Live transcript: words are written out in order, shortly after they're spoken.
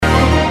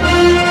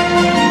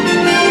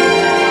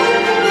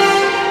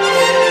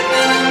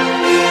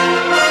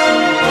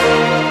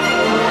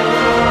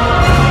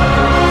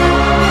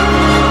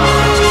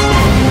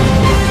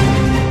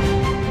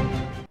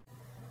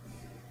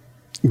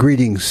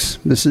Greetings,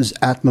 this is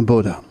Atma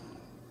Bodha.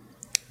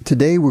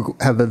 Today we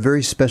have a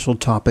very special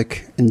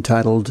topic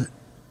entitled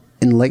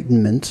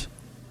Enlightenment,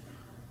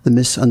 the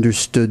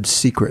Misunderstood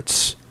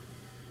Secrets.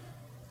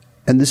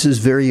 And this is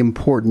very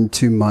important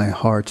to my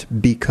heart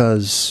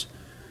because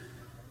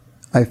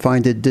I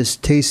find it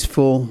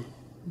distasteful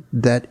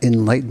that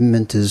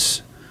enlightenment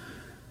is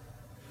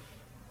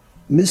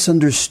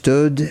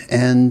misunderstood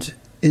and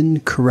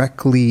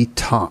incorrectly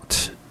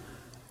taught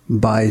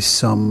by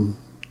some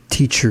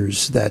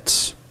teachers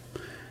that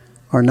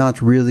are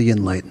not really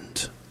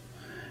enlightened.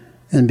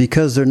 And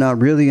because they're not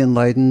really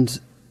enlightened,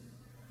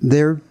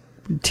 they're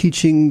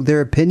teaching their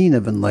opinion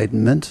of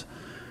enlightenment,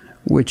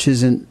 which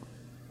isn't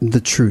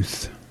the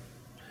truth.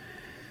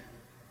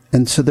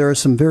 And so there are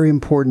some very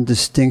important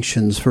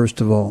distinctions, first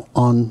of all,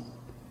 on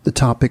the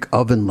topic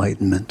of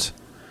enlightenment.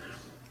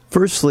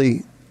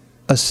 Firstly,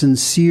 a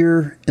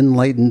sincere,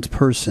 enlightened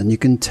person, you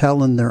can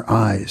tell in their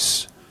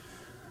eyes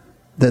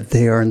that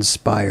they are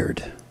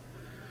inspired,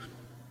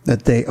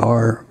 that they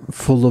are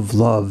full of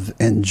love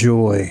and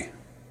joy.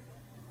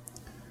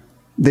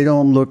 They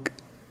don't look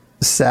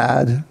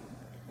sad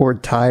or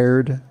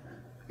tired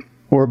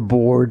or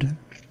bored.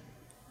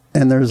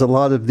 And there's a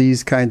lot of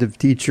these kind of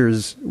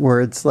teachers where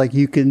it's like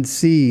you can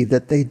see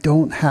that they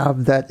don't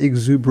have that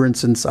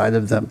exuberance inside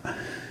of them.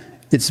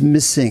 It's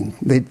missing.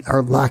 They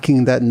are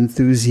lacking that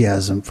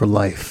enthusiasm for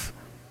life.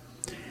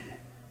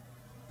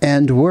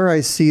 And where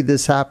I see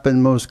this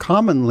happen most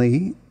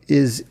commonly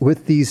is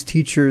with these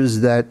teachers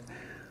that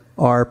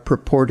are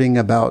purporting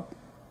about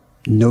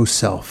no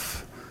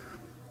self,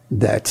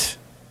 that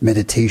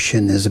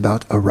meditation is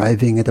about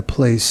arriving at a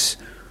place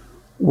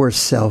where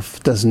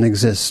self doesn't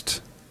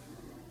exist.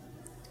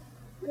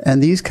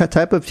 And these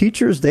type of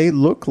teachers, they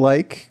look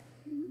like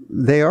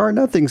they are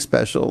nothing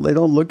special. They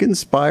don't look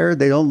inspired.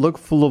 They don't look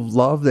full of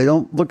love. They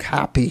don't look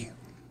happy.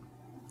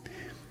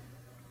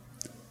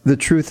 The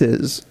truth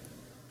is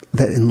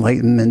that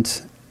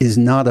enlightenment is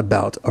not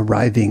about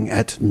arriving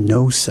at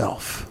no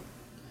self,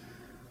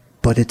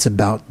 but it's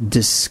about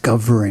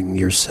discovering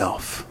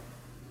yourself.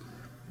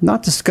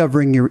 Not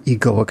discovering your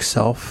egoic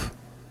self,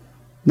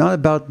 not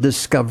about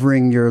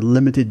discovering your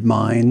limited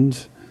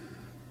mind,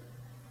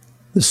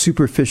 the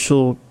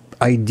superficial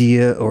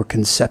idea or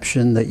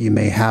conception that you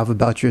may have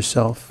about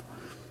yourself.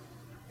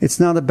 It's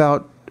not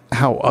about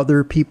how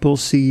other people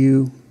see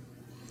you.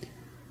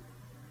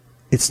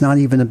 It's not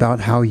even about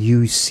how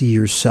you see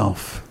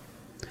yourself.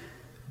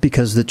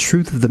 Because the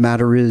truth of the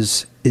matter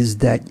is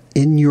that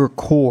in your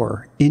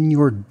core, in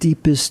your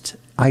deepest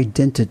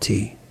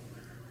identity,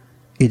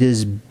 it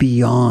is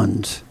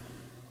beyond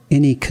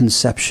any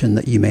conception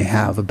that you may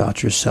have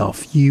about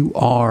yourself. You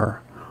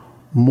are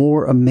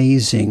more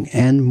amazing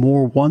and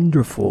more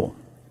wonderful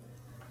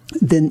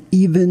than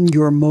even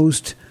your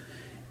most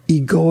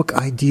egoic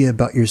idea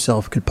about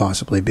yourself could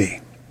possibly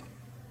be.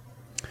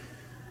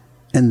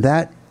 And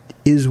that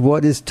is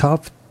what is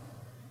tough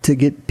to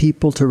get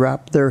people to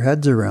wrap their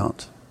heads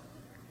around.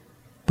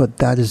 But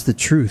that is the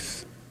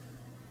truth.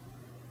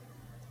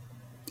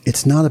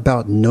 It's not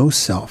about no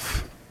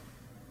self.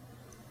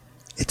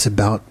 It's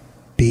about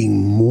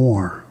being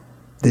more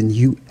than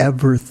you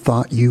ever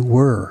thought you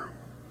were.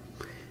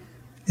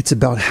 It's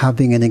about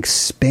having an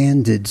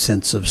expanded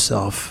sense of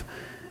self,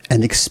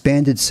 an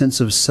expanded sense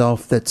of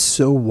self that's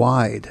so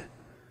wide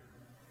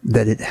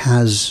that it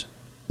has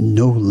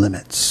no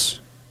limits,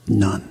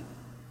 none.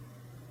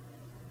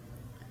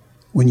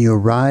 When you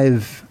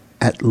arrive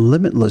at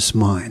limitless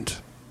mind,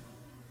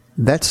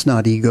 that's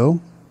not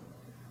ego.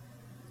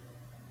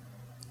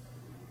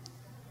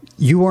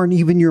 You aren't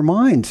even your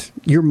mind.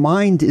 Your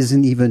mind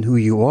isn't even who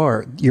you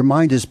are. Your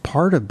mind is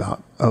part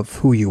of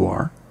who you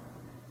are.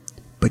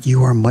 But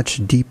you are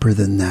much deeper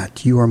than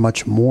that. You are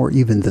much more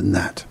even than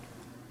that.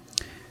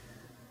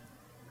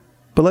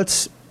 But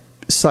let's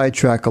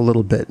sidetrack a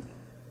little bit.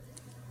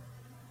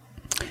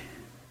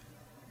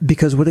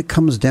 Because what it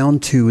comes down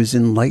to is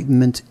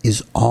enlightenment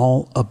is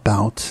all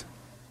about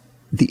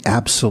the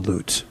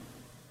absolute.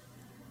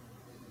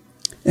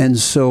 And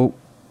so,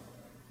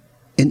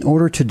 in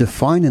order to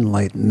define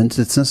enlightenment,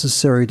 it's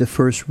necessary to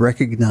first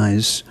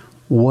recognize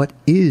what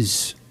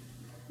is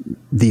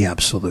the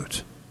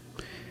absolute.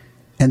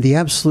 And the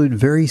absolute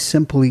very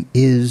simply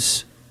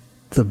is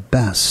the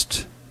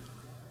best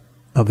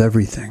of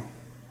everything.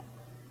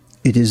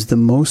 It is the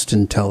most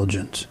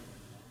intelligent,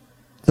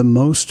 the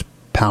most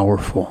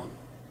powerful,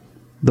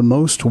 the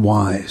most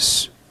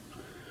wise,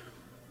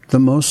 the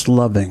most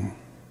loving,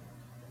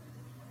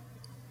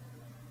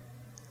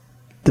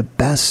 the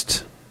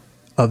best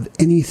of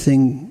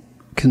anything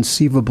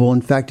conceivable.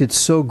 In fact, it's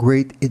so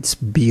great, it's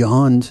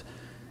beyond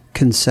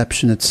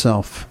conception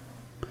itself.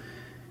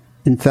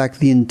 In fact,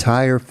 the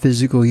entire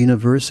physical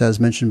universe, as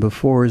mentioned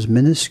before, is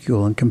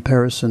minuscule in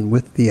comparison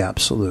with the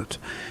absolute.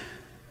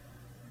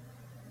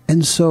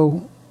 And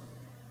so,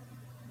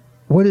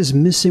 what is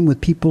missing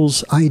with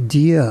people's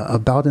idea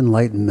about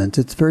enlightenment?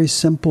 It's very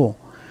simple.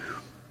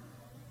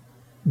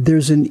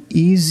 There's an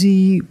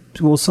easy,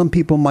 well, some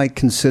people might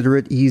consider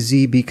it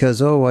easy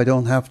because, I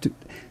don't have to.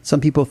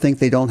 Some people think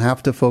they don't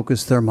have to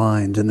focus their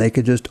mind and they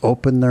could just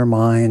open their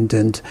mind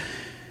and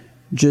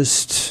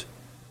just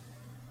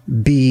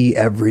be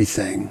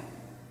everything.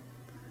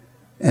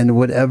 And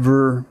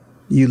whatever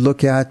you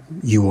look at,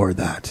 you are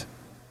that.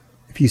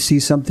 If you see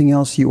something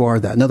else, you are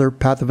that. Another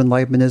path of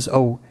enlightenment is,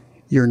 oh,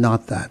 you're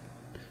not that.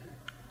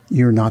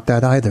 You're not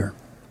that either.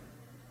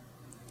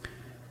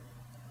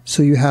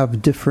 So you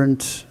have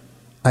different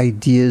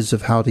ideas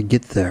of how to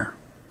get there.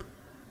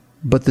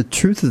 But the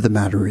truth of the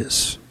matter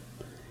is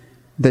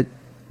that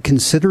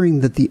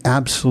considering that the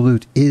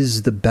absolute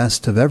is the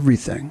best of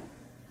everything,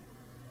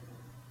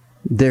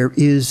 there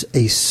is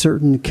a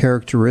certain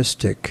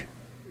characteristic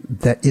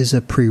that is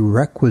a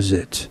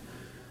prerequisite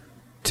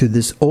to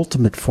this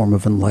ultimate form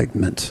of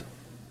enlightenment,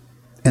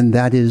 and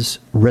that is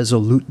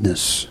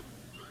resoluteness.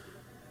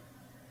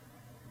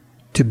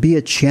 To be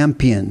a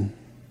champion,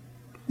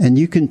 and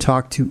you can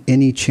talk to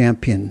any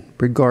champion,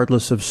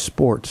 regardless of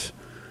sport,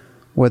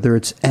 whether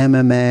it's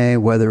MMA,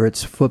 whether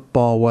it's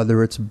football,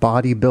 whether it's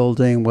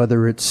bodybuilding,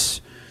 whether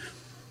it's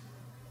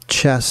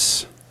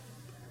chess,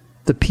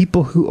 the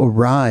people who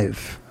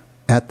arrive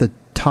at the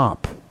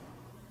top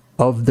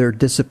of their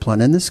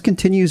discipline, and this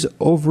continues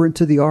over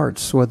into the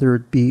arts, whether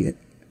it be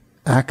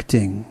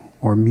acting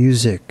or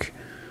music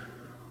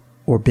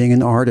or being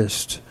an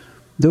artist,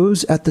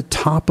 those at the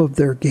top of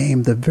their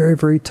game, the very,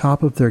 very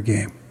top of their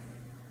game,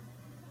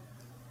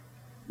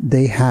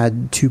 they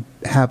had to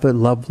have a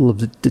level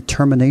of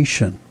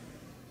determination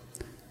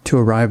to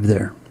arrive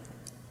there,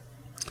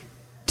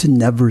 to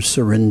never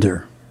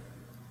surrender,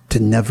 to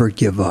never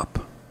give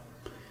up,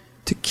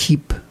 to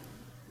keep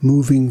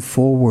moving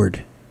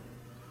forward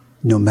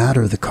no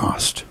matter the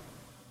cost.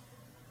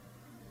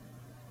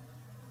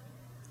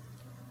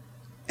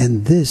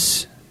 And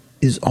this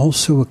is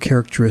also a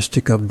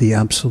characteristic of the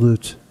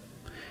Absolute.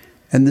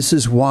 And this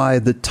is why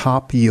the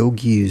top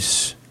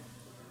yogis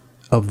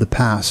of the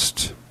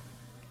past,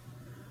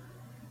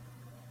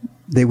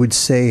 they would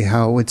say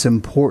how it's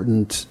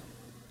important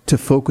to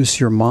focus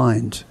your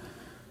mind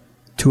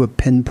to a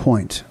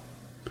pinpoint,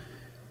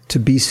 to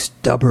be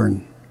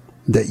stubborn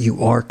that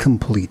you are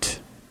complete,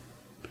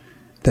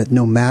 that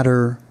no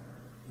matter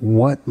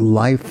what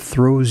life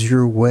throws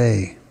your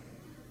way,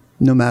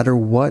 no matter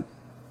what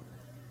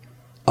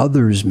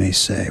others may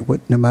say,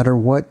 no matter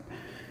what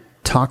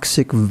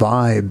toxic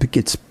vibe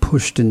gets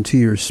pushed into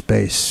your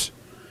space,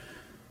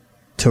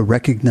 to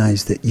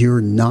recognize that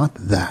you're not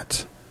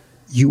that.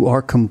 You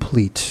are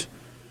complete,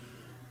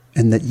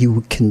 and that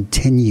you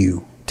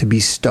continue to be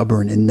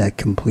stubborn in that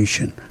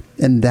completion.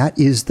 And that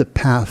is the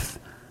path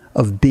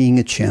of being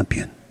a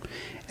champion.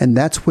 And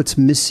that's what's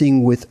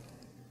missing with,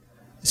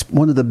 it's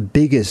one of the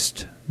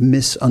biggest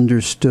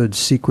misunderstood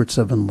secrets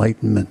of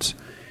enlightenment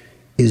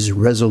is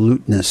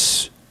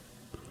resoluteness,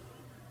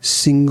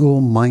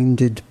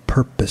 single-minded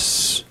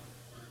purpose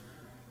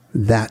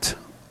that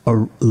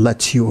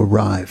lets you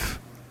arrive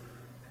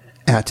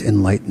at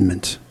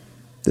enlightenment.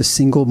 The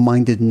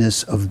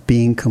single-mindedness of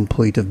being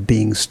complete, of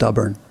being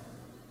stubborn.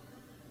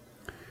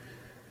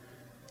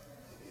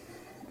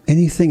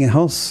 Anything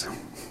else,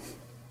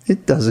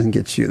 it doesn't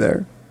get you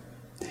there.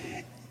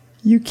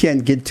 You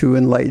can't get to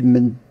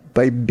enlightenment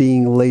by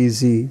being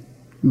lazy,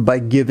 by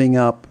giving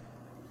up,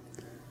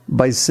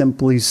 by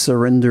simply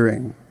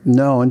surrendering.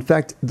 No, in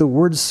fact, the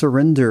word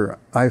surrender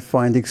I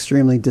find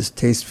extremely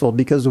distasteful,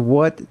 because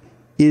what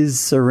is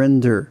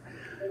surrender?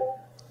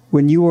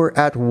 When you are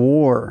at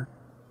war,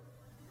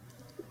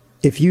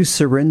 if you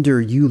surrender,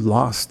 you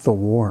lost the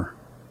war.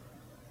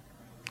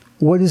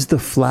 What is the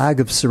flag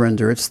of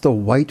surrender? It's the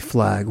white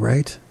flag,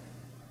 right?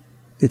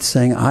 It's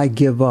saying, I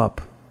give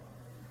up.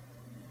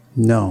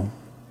 No.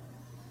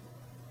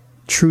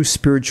 True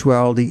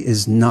spirituality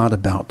is not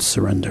about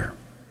surrender.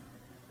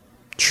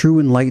 True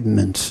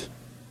enlightenment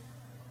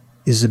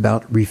is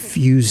about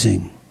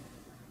refusing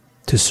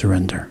to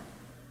surrender.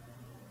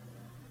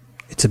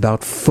 It's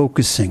about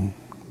focusing,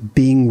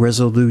 being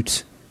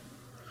resolute.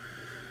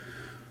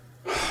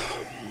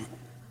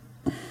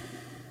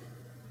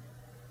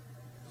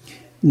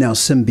 Now,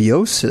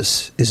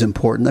 symbiosis is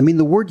important. I mean,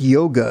 the word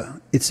yoga,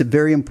 it's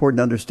very important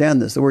to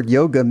understand this. The word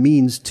yoga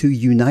means to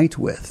unite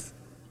with,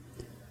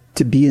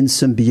 to be in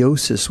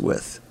symbiosis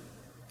with,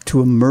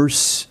 to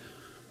immerse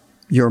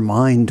your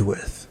mind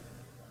with.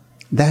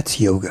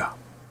 That's yoga.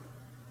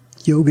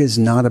 Yoga is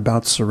not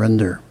about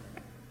surrender.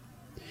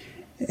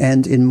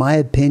 And in my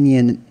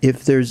opinion,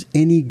 if there's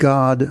any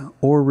God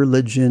or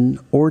religion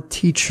or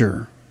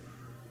teacher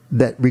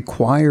that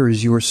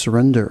requires your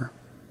surrender,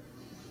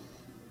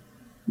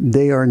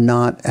 they are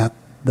not at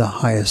the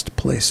highest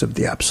place of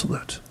the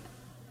Absolute.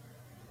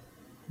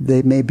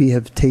 They maybe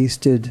have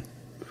tasted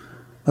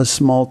a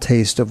small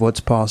taste of what's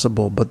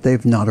possible, but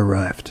they've not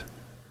arrived.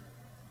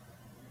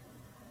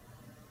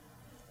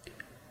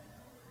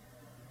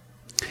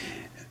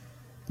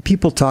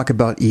 People talk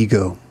about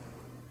ego.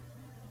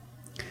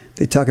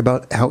 They talk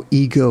about how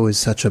ego is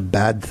such a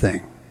bad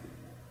thing.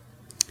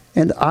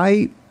 And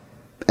I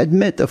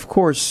admit, of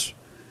course,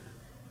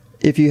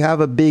 if you have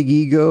a big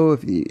ego,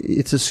 if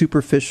it's a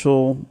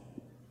superficial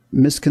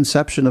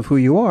misconception of who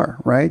you are,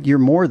 right? You're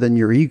more than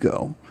your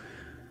ego.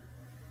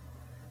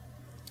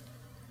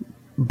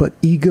 But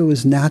ego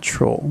is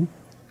natural.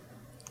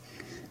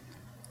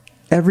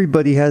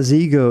 Everybody has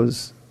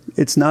egos.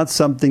 It's not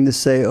something to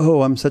say,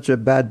 oh, I'm such a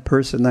bad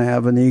person, I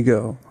have an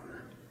ego.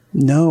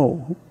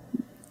 No.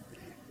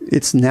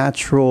 It's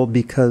natural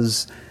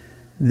because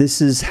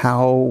this is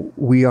how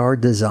we are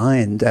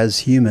designed as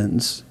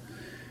humans.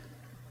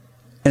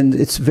 And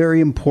it's very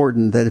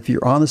important that if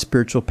you're on a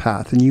spiritual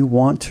path and you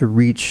want to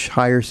reach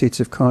higher states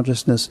of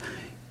consciousness,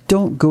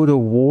 don't go to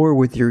war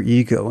with your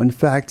ego. In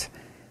fact,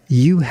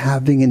 you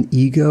having an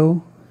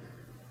ego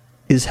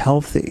is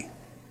healthy.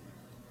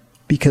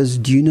 Because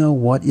do you know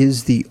what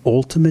is the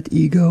ultimate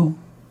ego?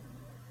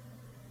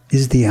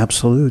 Is the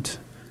absolute.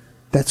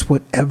 That's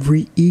what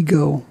every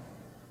ego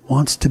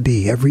wants to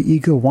be. Every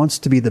ego wants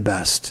to be the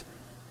best.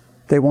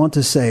 They want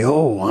to say,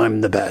 oh,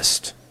 I'm the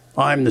best.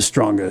 I'm the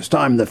strongest.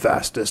 I'm the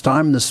fastest.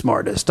 I'm the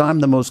smartest. I'm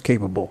the most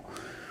capable.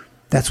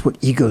 That's what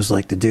egos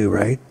like to do,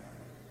 right?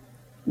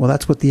 Well,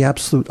 that's what the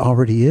absolute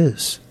already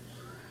is.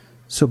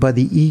 So by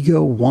the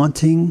ego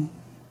wanting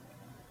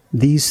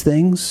these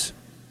things,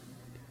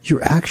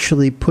 you're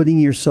actually putting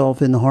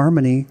yourself in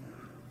harmony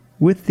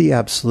with the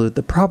absolute.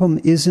 The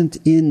problem isn't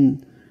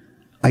in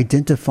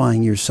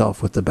identifying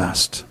yourself with the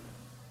best.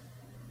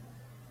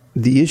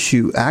 The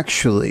issue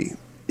actually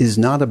is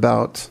not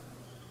about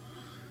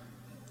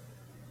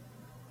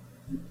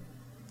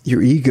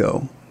your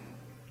ego,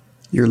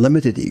 your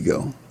limited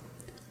ego,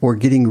 or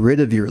getting rid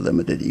of your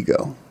limited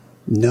ego.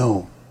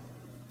 No.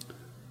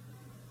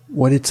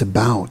 What it's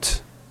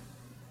about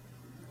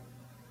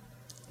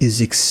is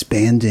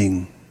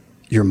expanding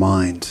your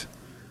mind,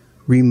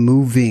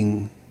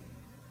 removing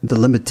the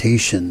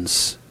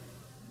limitations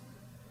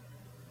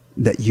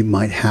that you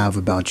might have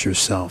about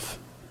yourself,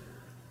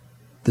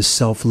 the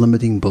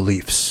self-limiting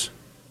beliefs.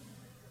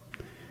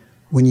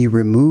 When you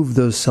remove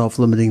those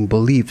self-limiting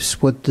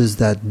beliefs, what does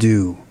that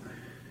do?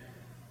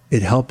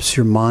 It helps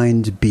your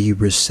mind be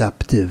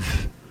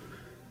receptive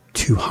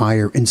to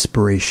higher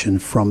inspiration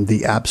from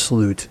the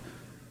absolute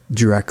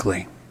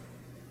directly.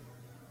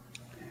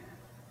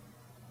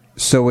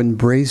 So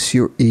embrace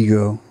your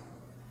ego.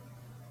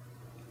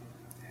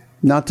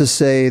 Not to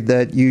say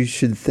that you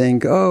should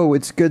think, oh,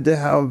 it's good to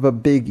have a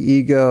big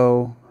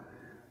ego.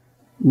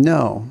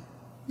 No.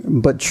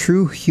 But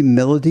true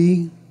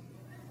humility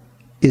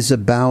is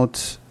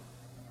about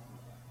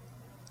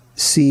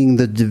seeing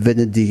the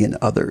divinity in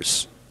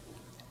others.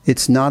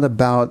 It's not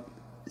about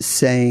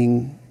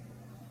saying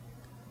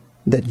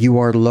that you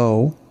are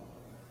low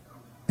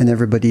and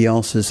everybody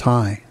else is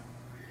high.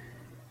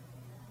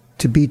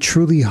 To be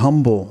truly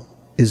humble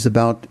is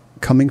about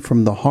coming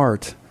from the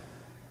heart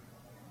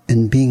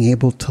and being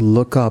able to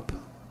look up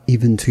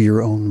even to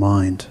your own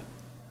mind.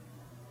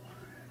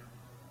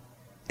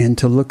 And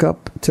to look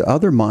up to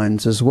other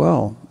minds as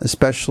well,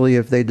 especially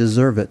if they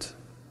deserve it.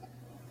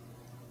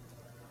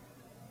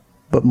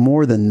 But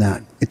more than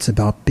that, it's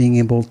about being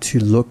able to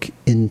look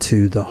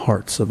into the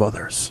hearts of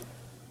others.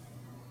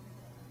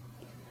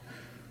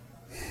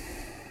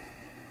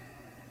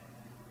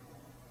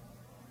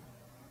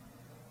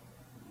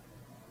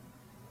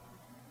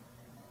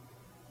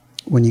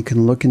 When you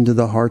can look into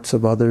the hearts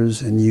of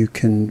others and you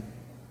can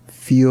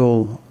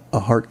feel a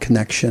heart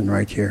connection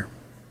right here.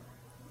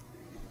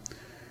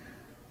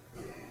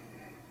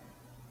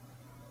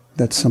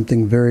 That's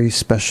something very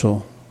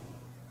special.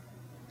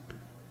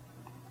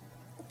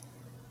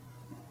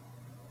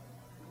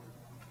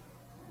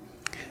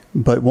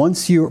 But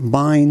once your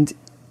mind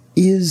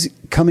is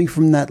coming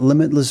from that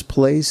limitless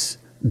place,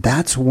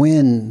 that's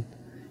when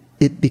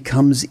it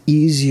becomes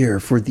easier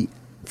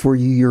for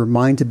your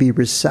mind to be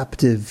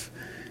receptive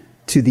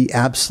to the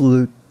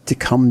absolute, to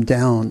come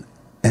down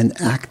and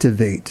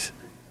activate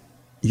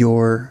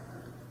your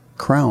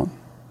crown,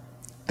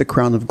 the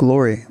crown of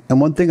glory. And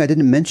one thing I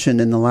didn't mention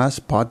in the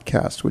last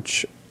podcast,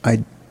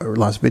 or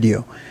last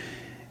video,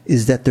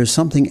 is that there's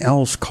something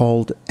else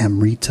called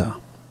Amrita.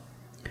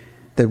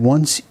 That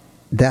once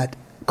that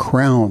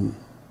crown,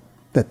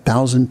 that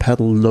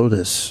 1,000-petal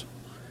lotus,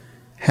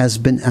 has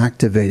been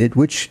activated,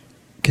 which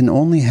can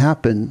only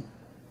happen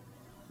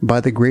by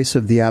the grace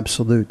of the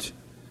Absolute,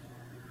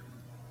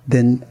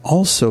 then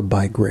also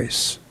by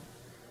grace,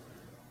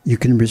 you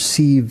can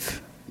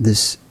receive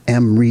this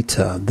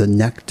Amrita, the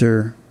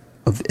nectar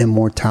of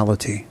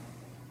immortality,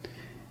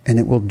 and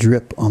it will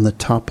drip on the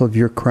top of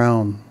your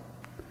crown,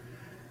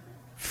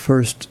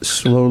 first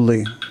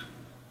slowly,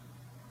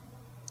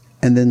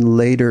 and then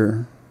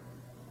later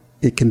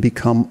it can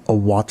become a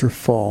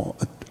waterfall,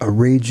 a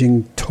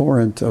raging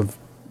torrent of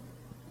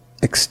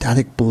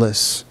ecstatic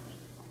bliss.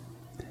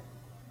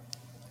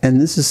 And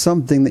this is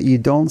something that you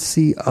don't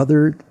see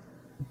other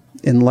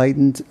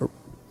enlightened,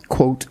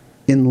 quote,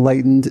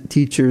 enlightened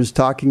teachers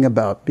talking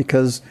about,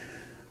 because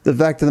the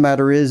fact of the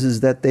matter is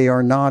that they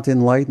are not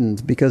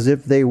enlightened, because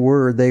if they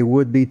were, they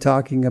would be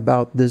talking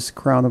about this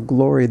crown of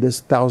glory,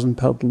 this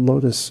 1,000-petal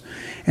lotus,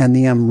 and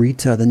the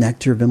Amrita, the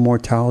nectar of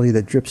immortality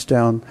that drips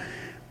down,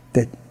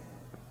 that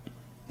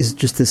is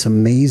just this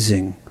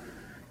amazing,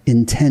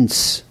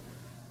 intense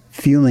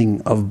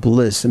feeling of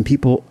bliss. And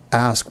people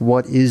ask,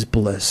 what is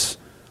bliss?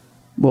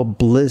 Well,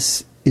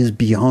 bliss is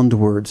beyond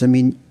words. I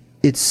mean,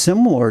 it's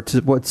similar to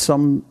what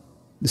some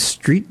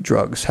street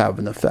drugs have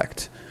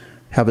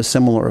a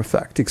similar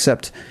effect,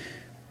 except,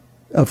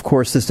 of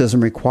course, this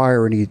doesn't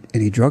require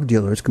any drug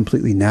dealer. It's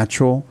completely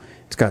natural.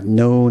 It's got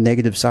no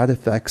negative side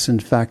effects. In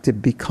fact,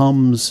 it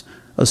becomes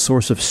a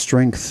source of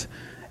strength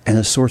and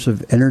a source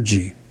of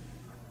energy.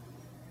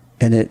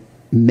 And it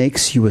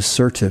makes you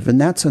assertive.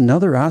 And that's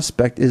another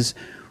aspect, is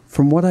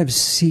from what I've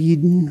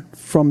seen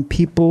from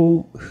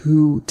people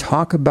who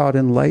talk about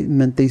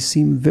enlightenment, they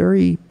seem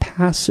very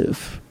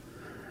passive.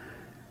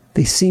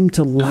 They seem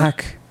to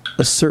lack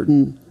a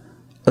certain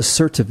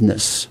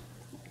assertiveness.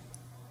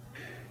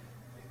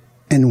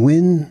 And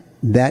when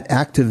that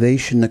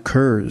activation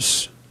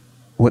occurs,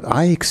 what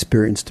I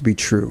experience to be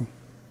true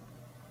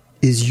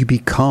is you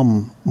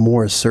become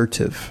more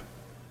assertive.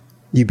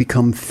 You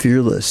become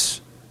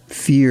fearless.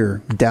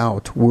 Fear,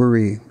 doubt,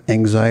 worry,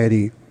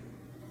 anxiety,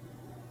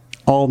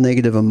 all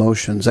negative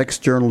emotions,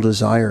 external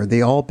desire,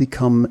 they all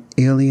become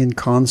alien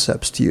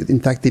concepts to you.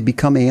 In fact, they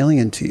become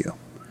alien to you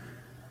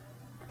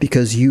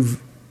because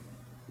you've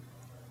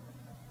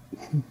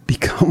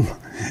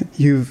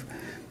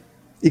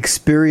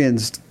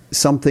experienced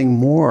something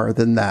more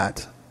than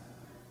that.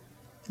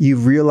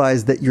 You've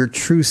realized that your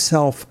true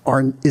self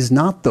is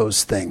not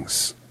those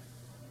things.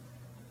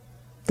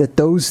 That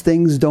those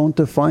things don't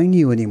define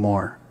you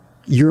anymore.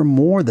 You're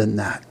more than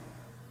that.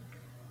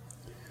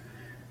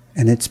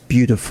 And it's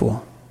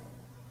beautiful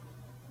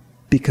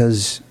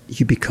because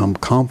you become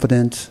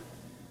confident.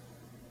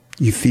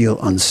 You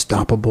feel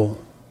unstoppable.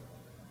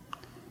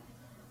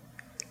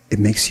 It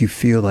makes you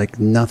feel like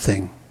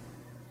nothing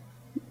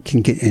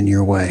can get in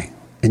your way.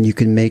 And you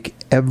can make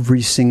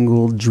every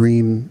single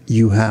dream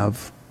you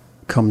have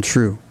come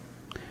true.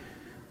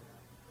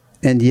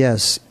 And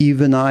yes,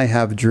 even I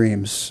have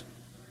dreams.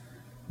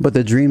 But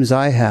the dreams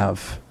I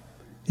have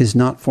is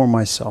not for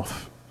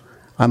myself.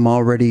 I'm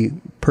already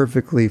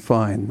perfectly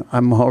fine.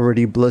 I'm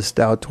already blissed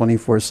out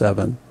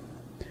 24/7.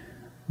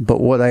 But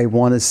what I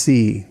want to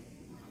see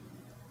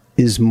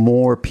is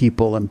more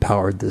people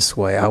empowered this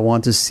way. I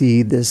want to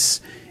see this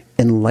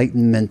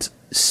enlightenment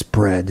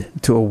spread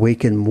to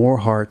awaken more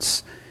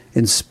hearts,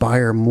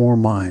 inspire more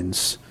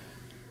minds,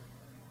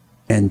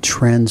 and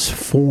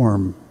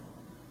transform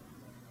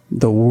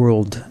the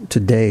world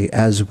today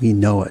as we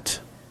know it.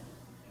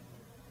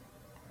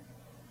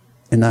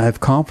 And I have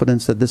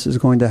confidence that this is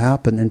going to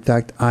happen. In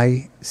fact,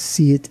 I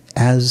see it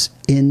as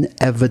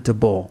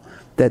inevitable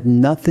that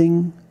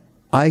nothing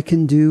I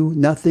can do,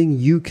 nothing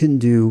you can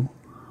do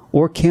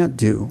or can't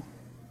do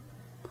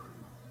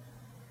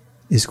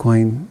is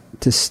going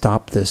to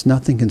stop this.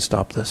 Nothing can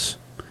stop this.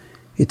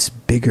 It's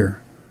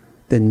bigger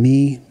than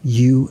me,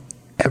 you,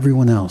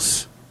 everyone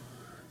else.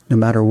 No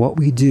matter what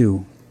we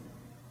do,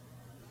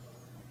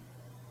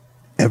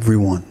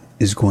 everyone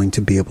is going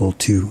to be able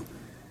to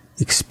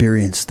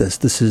experience this.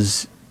 This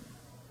is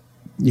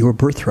your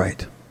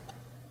birthright.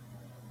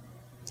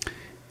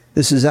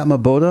 This is Atma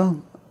Bodha,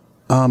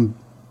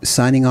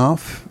 signing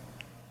off.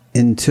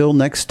 Until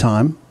next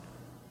time,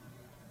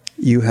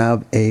 you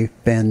have a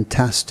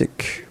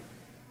fantastic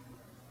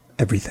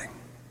everything.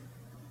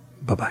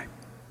 Bye-bye.